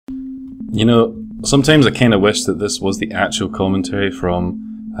You know, sometimes I kind of wish that this was the actual commentary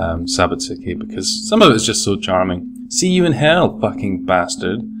from Sabutsuki, because some of it's just so charming. See you in hell, fucking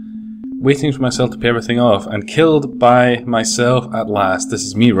bastard. Waiting for myself to pay everything off, and killed by myself at last. This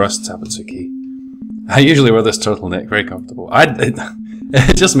is me, Rust Sabutsuki. I usually wear this turtleneck, very comfortable.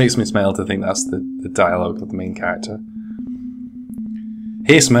 It just makes me smile to think that's the dialogue of the main character.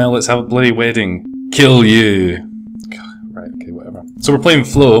 Hey Smell, let's have a bloody wedding. Kill you. Right, okay, whatever. So we're playing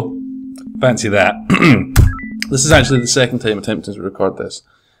Flow. Fancy that. This is actually the second time attempting to record this.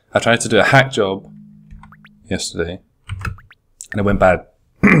 I tried to do a hack job yesterday, and it went bad.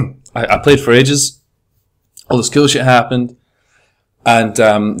 I played for ages, all this cool shit happened, and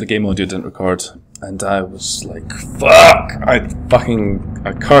the game audio didn't record, and I was like, fuck!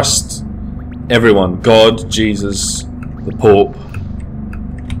 I cursed everyone. God, Jesus, the Pope,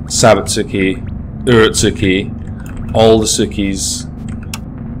 Sabutsuki, Urutsuki, all the Tsukis,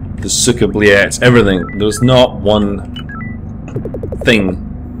 the Sukabliets, everything. There was not one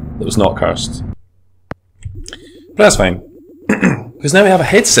thing that was not cursed. But that's fine. Because now we have a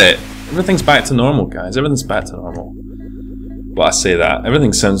headset. Everything's back to normal, guys. Everything's back to normal. Well, I say that.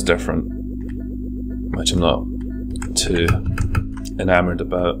 Everything sounds different. Which I'm not too enamoured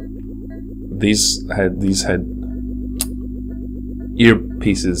about. These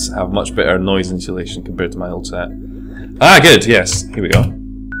earpieces have much better noise insulation compared to my old set. Ah, good, yes. Here we go.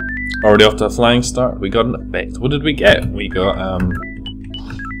 Already off to a flying start. We got an effect. What did we get? We got,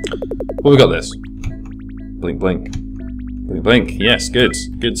 well, we got this. Blink, blink. Blink, blink. Yes, good.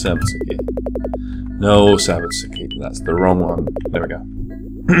 Good, Sabutsuki. No, Sabutsuki. That's the wrong one. There we go.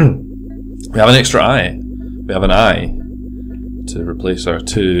 We have an extra eye. We have an eye to replace our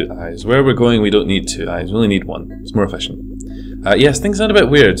 2 eyes. Where we're going, we don't need 2 eyes. We only need 1. It's more efficient. Yes, things sound a bit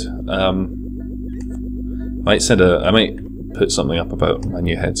weird. I might put something up about my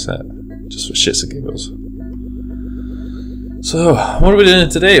new headset, just for shits and giggles. So, what are we doing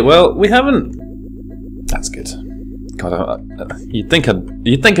today? Well, we haven't. That's good. God, you'd think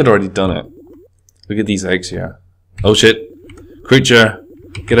I'd already done it. Look at these eggs here. Oh shit! Creature,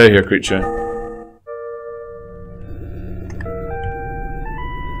 get out of here, creature!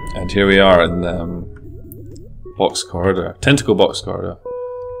 And here we are in box corridor, tentacle box corridor.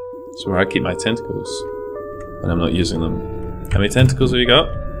 It's where I keep my tentacles when I'm not using them. How many tentacles have you got?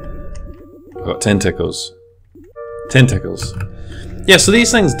 I've got tentacles. Tentacles. Yeah, so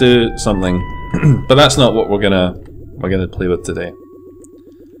these things do something, but that's not what we're gonna play with today.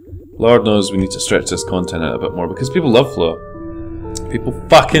 Lord knows we need to stretch this content out a bit more because people love Flow. People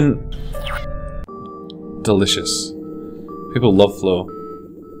fucking delicious. People love Flow.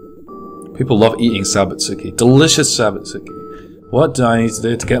 People love eating Sabutsuki. Delicious Sabutsuki. What do I need to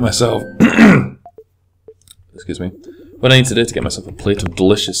do to get myself excuse me. What do I need to do to get myself a plate of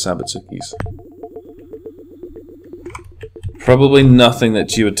delicious Sabutsukis? Probably nothing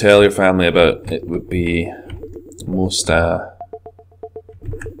that you would tell your family about. It would be most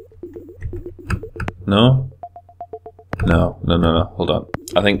No? No. Hold on.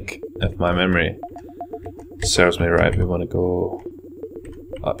 I think if my memory serves me right, we want to go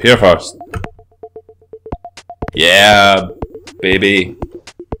up here first. Yeah, baby.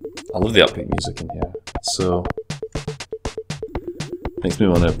 I love the upbeat music in here. So makes me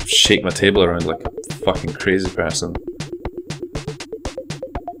want to shake my table around like a fucking crazy person.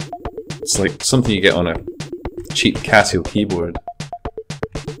 It's like something you get on a cheap Casio keyboard.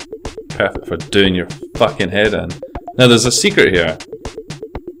 Perfect for doing your fucking head in. Now there's a secret here.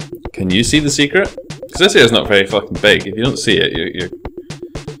 Can you see the secret? Because this here is not very fucking big. If you don't see it, you're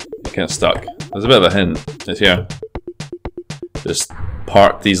kind of stuck. There's a bit of a hint. It's here. Just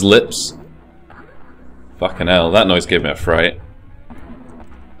park these lips. Fucking hell, that noise gave me a fright.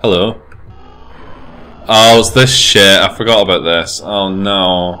 Hello. Oh, it's this shit. I forgot about this. Oh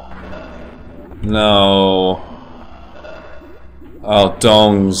no. No. Oh,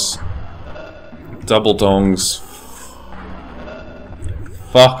 dongs. Double dongs.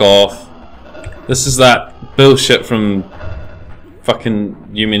 Fuck off. This is that bullshit from fucking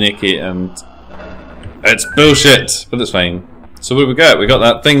Yumineki, and it's bullshit, but it's fine. So what do we got? We got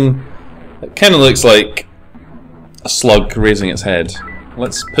that thing that kind of looks like a slug raising its head.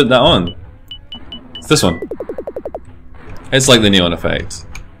 Let's put that on. It's this one. It's like the neon effect.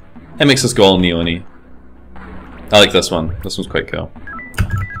 It makes us go all neon-y. I like this one. This one's quite cool.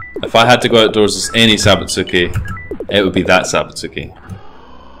 If I had to go outdoors as any Sabutsuki, it would be that Sabutsuki.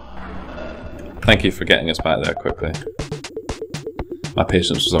 Thank you for getting us back there quickly. My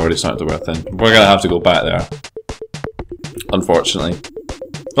patience was already starting to wear thin. We're gonna have to go back there. Unfortunately.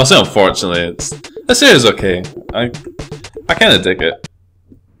 Well, I say unfortunately, this here is okay. I kinda dig it.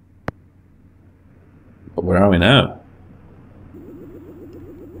 where are we now?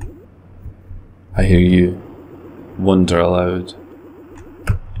 I hear you wonder aloud.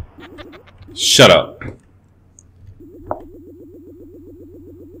 Shut up.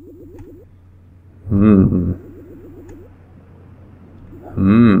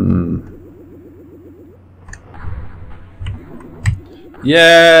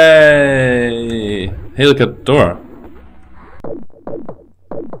 Yay! Hey, look at the door.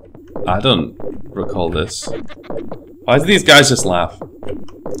 I don't recall this. Why do these guys just laugh?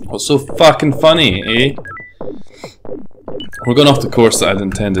 What's so fucking funny, eh? We're going off the course that I'd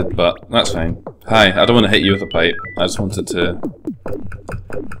intended, but that's fine. Hi, I don't want to hit you with a pipe. I just wanted to...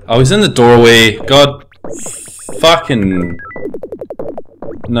 Oh, he's in the doorway. God fucking...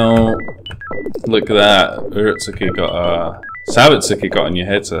 No. Look at that. Urutsuki got a... Sabutsuki got a new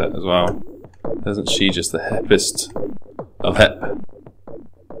headset as well. Isn't she just the hippest of hip?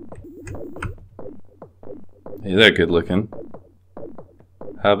 Hey, they're good looking.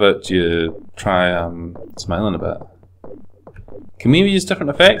 How about you try smiling a bit? Can we use different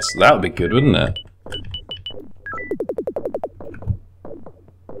effects? That would be good, wouldn't it?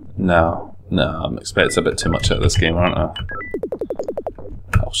 No, I'm expecting a bit too much out of this game, aren't I?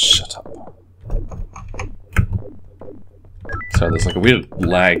 Oh, shut up. Sorry, there's like a weird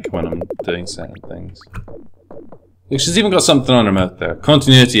lag when I'm doing certain things. Look, she's even got something on her mouth there.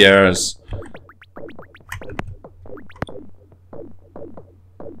 Continuity errors.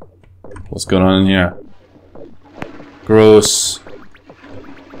 What's going on in here? Gross.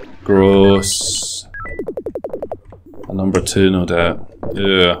 Gross. A number 2, no doubt.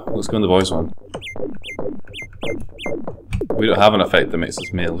 Yeah, let's go in the boys one. We don't have an effect that makes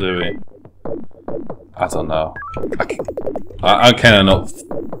us male, do we? I don't know. I'm kind of not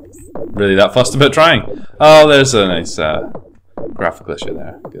really that fussed about trying. Oh, there's a nice graphical issue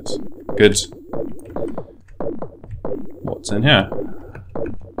there. Good. Good. What's in here?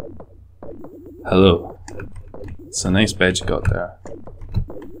 Hello. It's a nice bed you got there.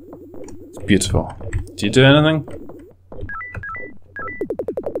 It's beautiful. Do you do anything?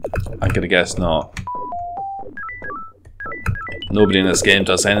 I'm gonna guess not. Nobody in this game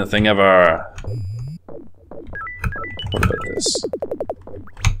does anything ever. What about this?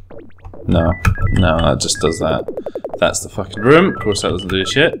 No, that just does that. That's the fucking room. Of course that doesn't do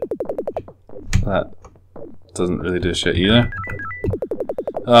shit. That doesn't really do shit either.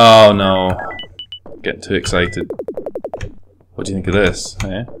 Oh no. Getting too excited. What do you think of this?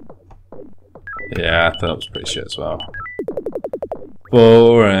 Eh? Yeah, I thought it was pretty shit as well.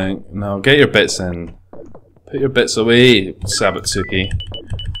 Boring. No, get your bits in. Put your bits away, Sabutsuki.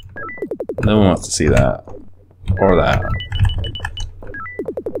 No one wants to see that. Or that.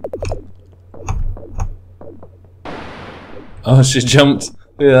 Oh, she jumped.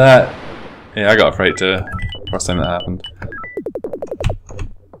 Look at that. Yeah, I got a fright too. First time that happened.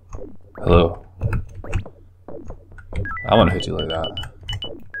 Hello. I want a hoodie like that.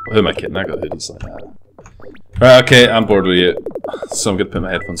 Who am I kidding? I got hoodies like that. Right, okay, I'm bored with you. So I'm gonna put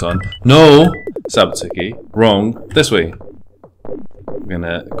my headphones on. No! Sabutsuki. Wrong. This way. I'm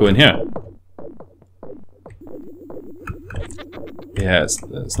gonna go in here. Yeah,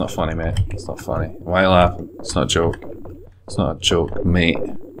 it's not funny, mate. It's not funny. Why are you laughing? It's not a joke. It's not a joke, mate.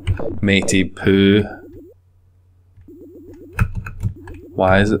 Matey poo.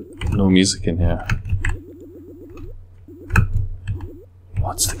 Why is it no music in here?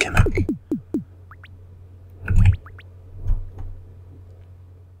 What's the gimmick?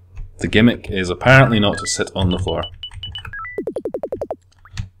 The gimmick is apparently not to sit on the floor.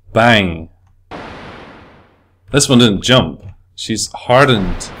 Bang! This one didn't jump. She's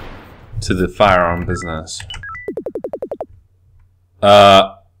hardened to the firearm business.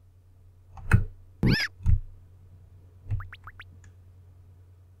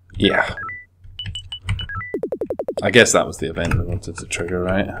 Yeah. I guess that was the event we wanted to trigger,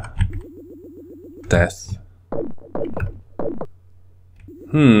 right? Death.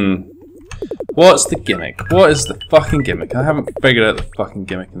 What's the gimmick? What is the fucking gimmick? I haven't figured out the fucking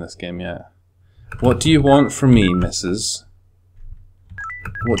gimmick in this game yet. What do you want from me, missus?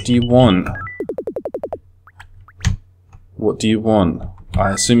 What do you want? What do you want?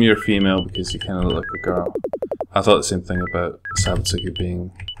 I assume you're female because you kind of look like a girl. I thought the same thing about Sabutsuki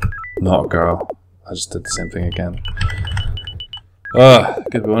being not a girl. I just did the same thing again. Ugh,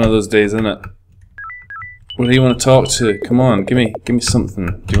 could be one of those days, isn't it? What do you want to talk to? Come on, give me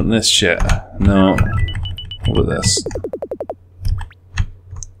something. Do you want this shit? No. What about this?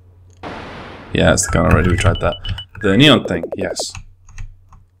 Yeah, it's the gun already, we tried that. The neon thing, yes.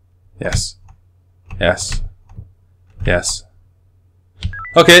 Yes. Yes. Yes.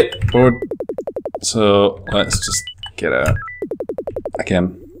 Okay, forward. So let's just get out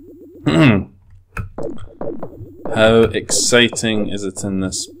again. How exciting is it in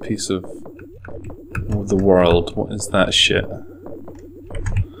this piece of the world? What is that shit?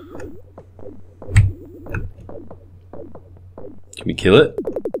 Can we kill it?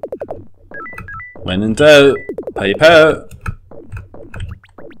 When in doubt, pipe out!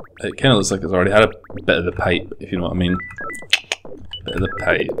 It kind of looks like it's already had a bit of the pipe, if you know what I mean. Bit of the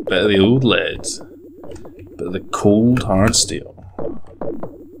pipe, bit of the old lead, bit of the cold hard steel.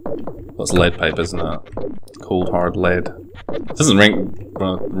 That's lead pipe, isn't it? Cold hard lead. It doesn't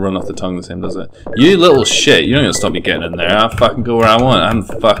run off the tongue the same, does it? You little shit, you're not gonna stop me getting in there. I'll fucking go where I want. I'm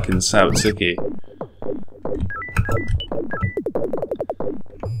fucking Sabutsuki.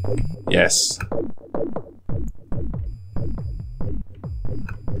 Yes.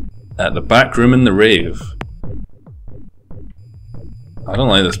 At the back room in the rave. I don't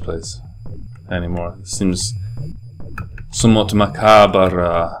like this place anymore. It seems somewhat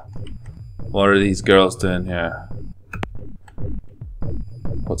macabre. What are these girls doing here?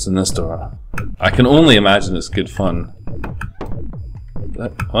 What's in this door? I can only imagine it's good fun.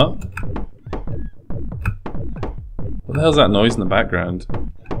 What? What the hell's that noise in the background?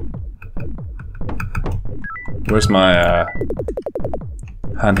 Where's my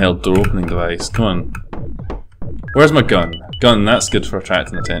handheld door opening device? Come on. Where's my gun? Gun, that's good for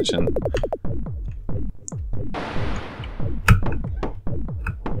attracting attention.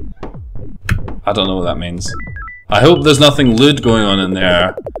 I don't know what that means. I hope there's nothing lewd going on in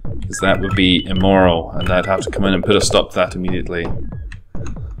there, because that would be immoral, and I'd have to come in and put a stop to that immediately.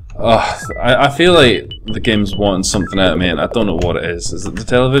 Ugh, I feel like the game's wanting something out of me, and I don't know what it is. Is it the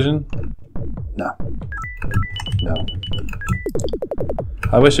television? No. No.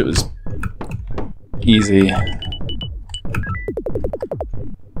 I wish it was easy.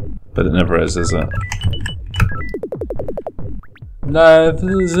 But it never is it? Life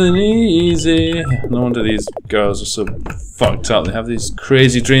isn't easy. No wonder these girls are so fucked up. They have these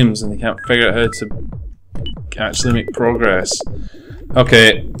crazy dreams and they can't figure out how to actually make progress.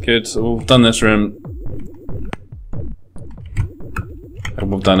 Okay, good. So we've done this room. And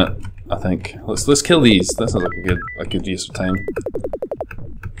we've done it, I think. Let's kill these. That sounds like a good use of time.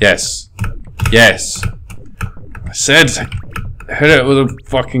 Yes. Yes. I said hit it with a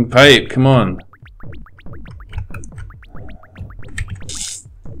fucking pipe, come on.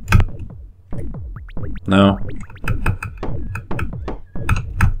 No.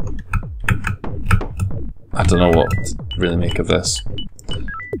 I don't know what to really make of this.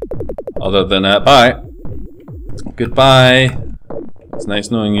 Other than bye. Goodbye. It's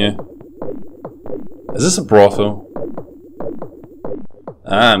nice knowing you. Is this a brothel?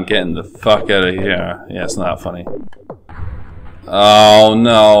 I'm getting the fuck out of here. Yeah, it's not funny. Oh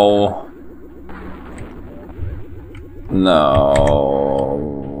no. No.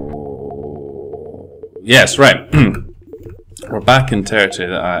 Yes, right. We're back in territory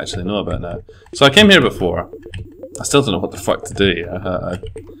that I actually know about now. So I came here before. I still don't know what the fuck to do here. I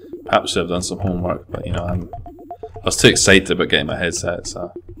perhaps should have done some homework, but you know, I was too excited about getting my headset,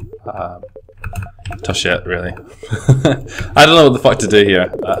 so tough shit, really. I don't know what the fuck to do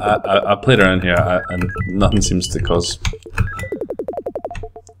here. I played around here, and nothing seems to cause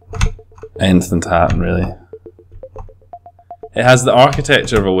anything to happen, really. It has the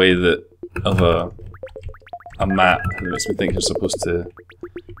architecture of a way that of a map that makes me think you're supposed to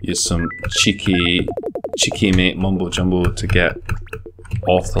use some cheeky mate mumbo jumbo to get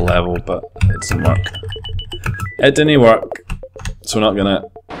off the level, but it doesn't work. It didn't work, so I'm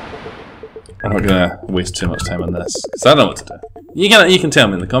not gonna waste too much time on this because I don't know what to do. You can tell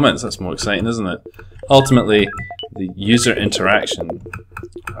me in the comments. That's more exciting, isn't it? Ultimately, the user interaction,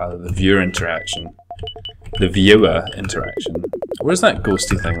 rather the viewer interaction, the viewer interaction. Where's that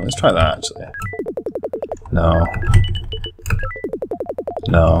ghosty thing? Let's try that actually. No.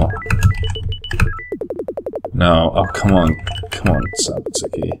 No. No. Oh, come on. Come on,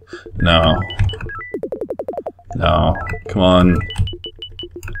 Sabutsuki. No. No. Come on.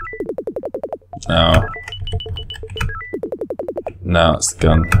 No. No, it's the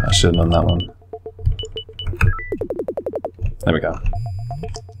gun. I should have done that one. There we go.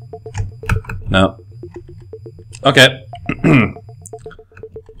 No. Okay.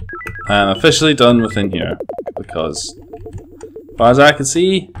 I am officially done within here, because as far as I can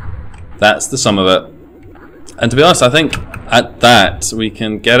see, that's the sum of it. And to be honest, I think at that we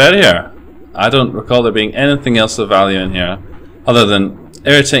can get out of here. I don't recall there being anything else of value in here, other than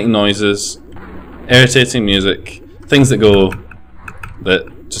irritating noises, irritating music, things that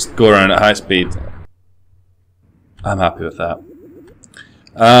just go around at high speed. I'm happy with that.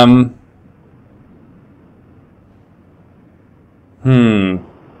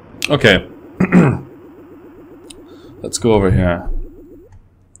 Okay. Let's go over here.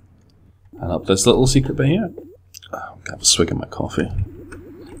 And up this little secret bit here. Oh, I'm gonna have a swig of my coffee.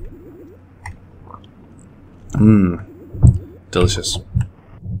 Delicious.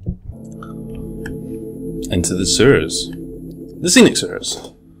 Into the sewers. The scenic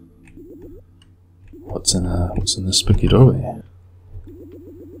sewers. What's in the spooky doorway?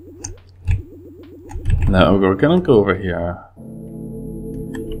 Now we're gonna go over here.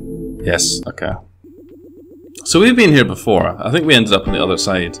 Yes, okay. So we've been here before. I think we ended up on the other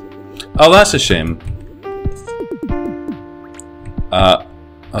side. Oh, that's a shame. Oh,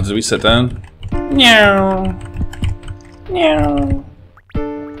 did we sit down? Meow. Meow.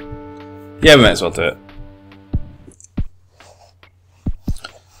 Yeah, we might as well do it.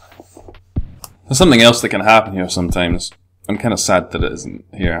 There's something else that can happen here sometimes. I'm kind of sad that it isn't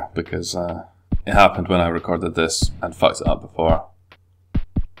here because it happened when I recorded this and fucked it up before.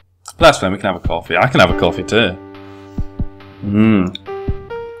 But that's fine, we can have a coffee. I can have a coffee too.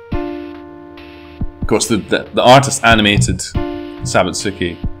 Of course, the artist animated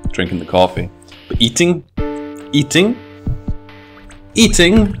Sabutsuki drinking the coffee. But eating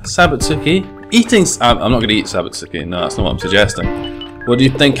Sabutsuki? I'm not going to eat Sabutsuki, no, that's not what I'm suggesting. What do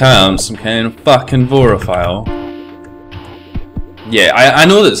you think I am, some kind of fucking vorophile? Yeah, I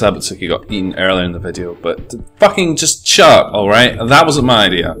know that Sabutsuki got eaten earlier in the video, but fucking just shut up, alright? That wasn't my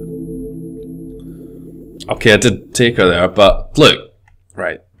idea. Okay, I did take her there, but look,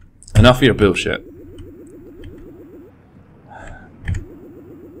 right, enough of your bullshit.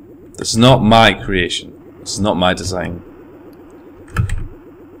 This is not my creation. This is not my design.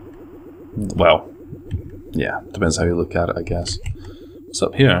 Well, yeah, depends how you look at it, I guess. What's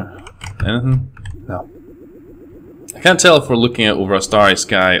up here? Anything? No. I can't tell if we're looking out over a starry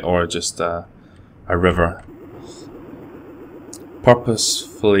sky or just a river.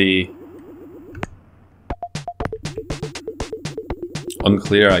 Purposefully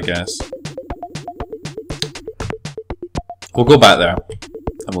unclear, I guess. We'll go back there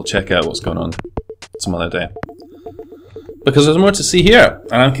and we'll check out what's going on some other day. Because there's more to see here,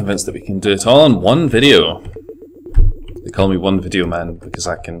 and I'm convinced that we can do it all in one video. They call me One Video Man because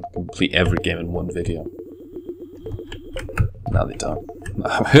I can complete every game in one video. No, they don't.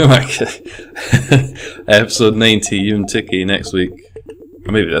 Who am I kidding? Episode 90, you and Tiki next week.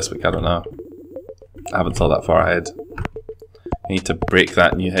 Or maybe this week, I don't know. I haven't thought that far ahead. I need to break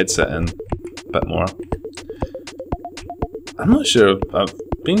that new headset in a bit more. I'm not sure if I've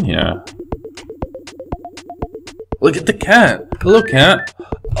been here. Look at the cat! Hello, cat!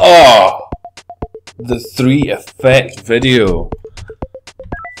 Oh! The 3 effect video.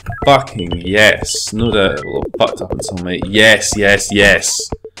 Fucking yes. No doubt it will have fucked up in some way. Yes, yes, yes.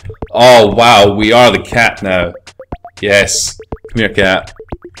 Oh wow, we are the cat now. Yes. Come here, cat.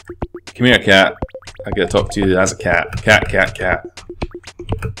 Come here, cat. I gotta talk to you as a cat. Cat, cat, cat.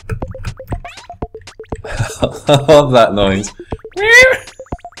 I love that noise.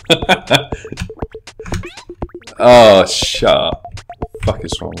 Oh, shut up. What the fuck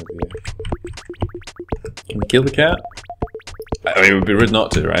is wrong with you? Can we kill the cat? I mean, it would be rude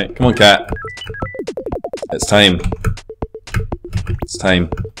not to, right? Come on, cat. It's time. It's time.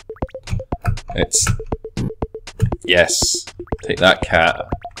 It's... Yes. Take that, cat.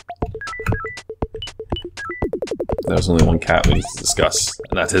 There's only one cat we need to discuss,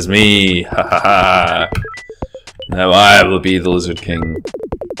 and that is me! Ha ha ha! Now I will be the Lizard King.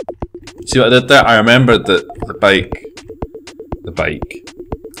 See what I did there? I remembered that the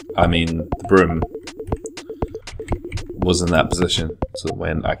broom was in that position, so that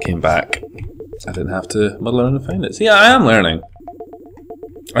when I came back, I didn't have to muddle around and find it. See, I am learning.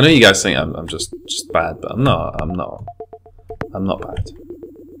 I know you guys think I'm just bad, but I'm not bad.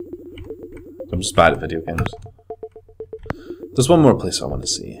 I'm just bad at video games. There's one more place I want to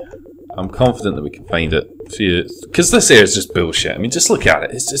see. I'm confident that we can find it. Because this area is just bullshit. I mean, just look at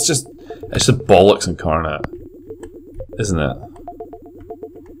it. It's just bollocks incarnate, isn't it?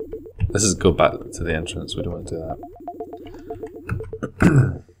 Let's just go back to the entrance. We don't want to do that.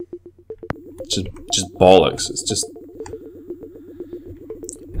 just bollocks. It's just...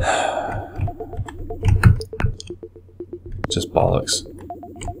 just bollocks.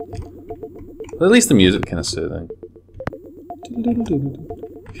 But at least the music kind of soothing.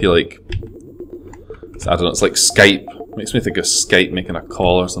 I feel like... I don't know, it's like Skype. It makes me think of Skype making a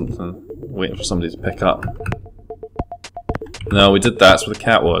call or something. Waiting for somebody to pick up. No, we did that. That's where the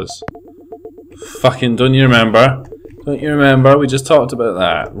cat was. Fucking, don't you remember? Don't you remember? We just talked about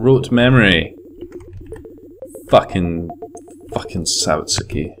that. Rote memory. Fucking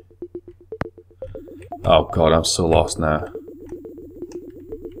Sabutsuki. Oh god, I'm so lost now.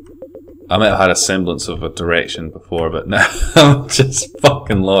 I might have had a semblance of a direction before, but now I'm just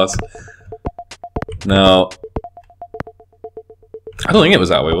fucking lost. No. I don't think it was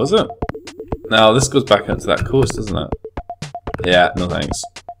that way, was it? No, this goes back into that coast, doesn't it? Yeah, no thanks.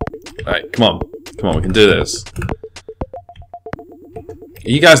 Right, come on. Come on, we can do this.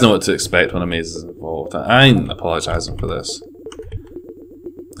 You guys know what to expect when a maze is involved. I ain't apologising for this.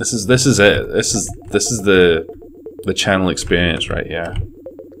 This is it. This is the channel experience right here.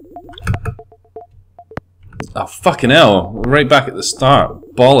 Oh fucking hell! We're right back at the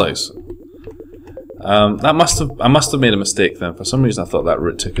start. Bollocks. I must have made a mistake then. For some reason I thought that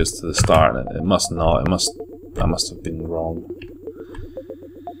route took us to the start, and it must not. I must have been wrong.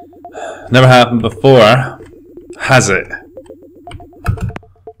 Never happened before, has it?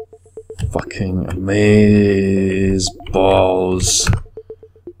 Fucking amaze balls.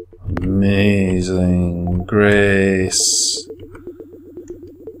 Amazing grace.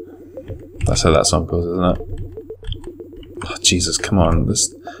 That's how that song goes, isn't it? Oh, Jesus, come on.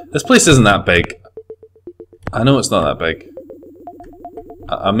 This place isn't that big. I know it's not that big.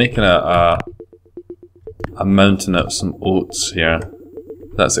 I'm making a mountain out of some oats here.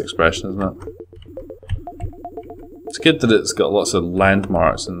 That's the expression, isn't it? It's good that it's got lots of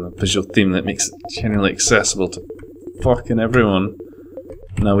landmarks and a visual theme that makes it generally accessible to fucking everyone.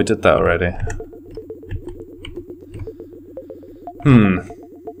 No, we did that already.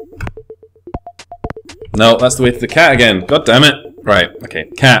 No, that's the way to the cat again. God damn it. Right, okay,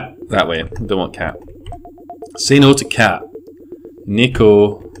 cat. That way. We don't want cat. Say no to cat.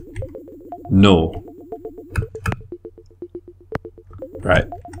 NEKO. No. Right.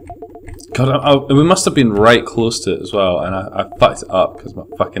 God, we must have been right close to it as well, and I fucked it up because I'm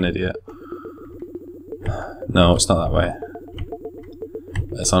a fucking idiot. No, it's not that way.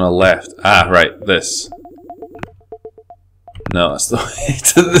 It's on the left. Ah, right, this. No, that's the way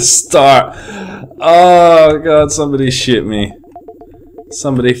to the start. Oh god, somebody shit me.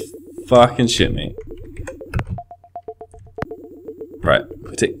 Somebody fucking shit me. Right,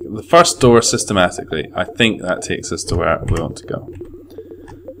 we take the first door systematically. I think that takes us to where we want to go.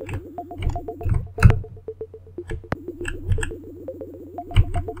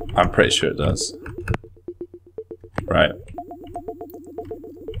 I'm pretty sure it does. Right.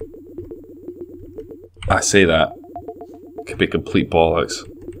 I say that. Could be complete bollocks.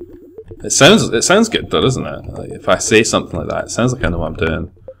 It sounds good though, doesn't it? Like, if I say something like that, it sounds like I know what I'm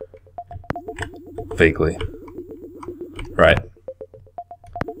doing. Vaguely. Right.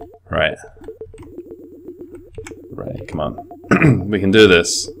 Right. Right, come on. We can do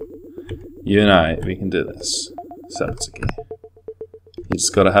this. You and I, we can do this. Satsuki. You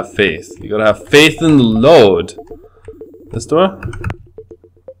just gotta have faith. You gotta have faith in the Lord. This door?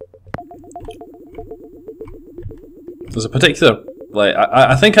 There's a particular, like,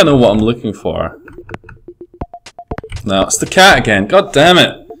 I think I know what I'm looking for. No, it's the cat again. God damn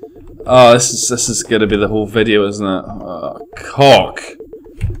it! Oh, this is gonna be the whole video, isn't it? Oh, cock.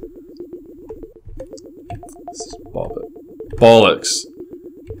 This is bollocks.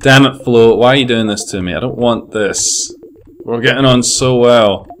 Damn it, Flo. Why are you doing this to me? I don't want this. We're getting on so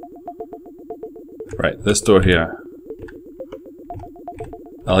well. Right, this door here.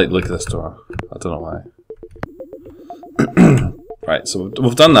 I like to look at this door. I don't know why. Right, so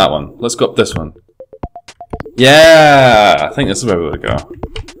we've done that one. Let's go up this one. Yeah! I think this is where we would go.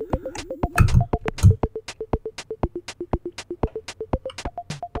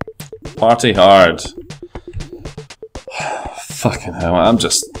 Party hard. Fucking hell, I'm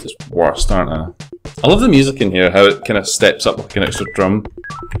just worst, aren't I? I love the music in here, how it kind of steps up like an extra drum.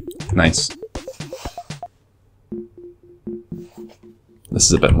 Nice. This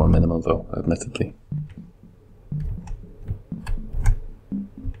is a bit more minimal though, admittedly.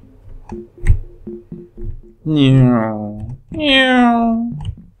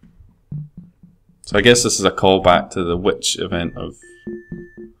 So I guess this is a callback to the witch event of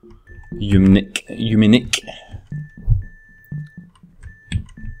Eumenik.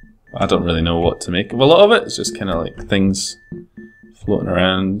 I don't really know what to make of a lot of it. It's just kind of like things floating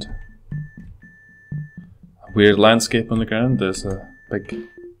around. A weird landscape on the ground. There's a big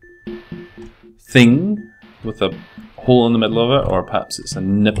thing with a hole in the middle of it, or perhaps it's a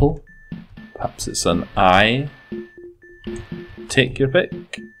nipple. Perhaps it's an eye. Take your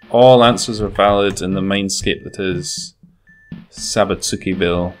pick. All answers are valid in the mindscape that is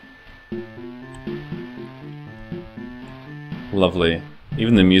Sabatsukiville. Lovely.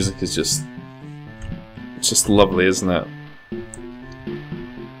 Even the music is just... it's just lovely, isn't it?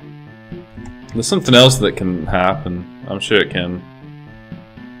 There's something else that can happen. I'm sure it can.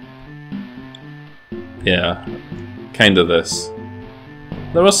 Yeah. Kinda this.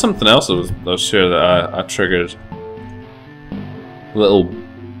 There was something else I was sure that I triggered. Little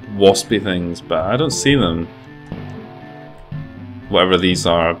waspy things, but I don't see them. Whatever these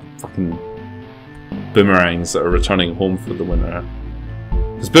are, fucking boomerangs that are returning home for the winter.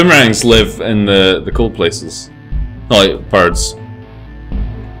 Because boomerangs live in the cold places. Not like birds.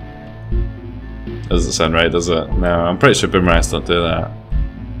 Doesn't sound right, does it? No, I'm pretty sure boomerangs don't do that.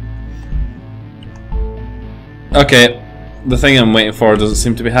 Okay. The thing I'm waiting for doesn't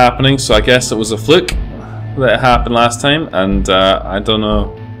seem to be happening, so I guess it was a fluke that it happened last time, and I don't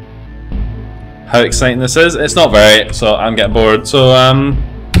know how exciting this is. It's not very, so I'm getting bored, so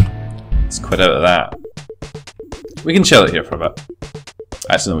let's quit out of that. We can chill it here for a bit.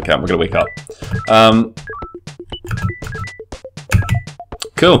 Actually, no we can't, we're gonna wake up.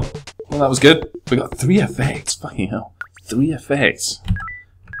 Cool. Well, that was good. We got 3 effects, fucking hell. 3 effects.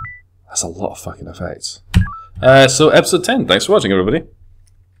 That's a lot of fucking effects. So episode 10, thanks for watching everybody.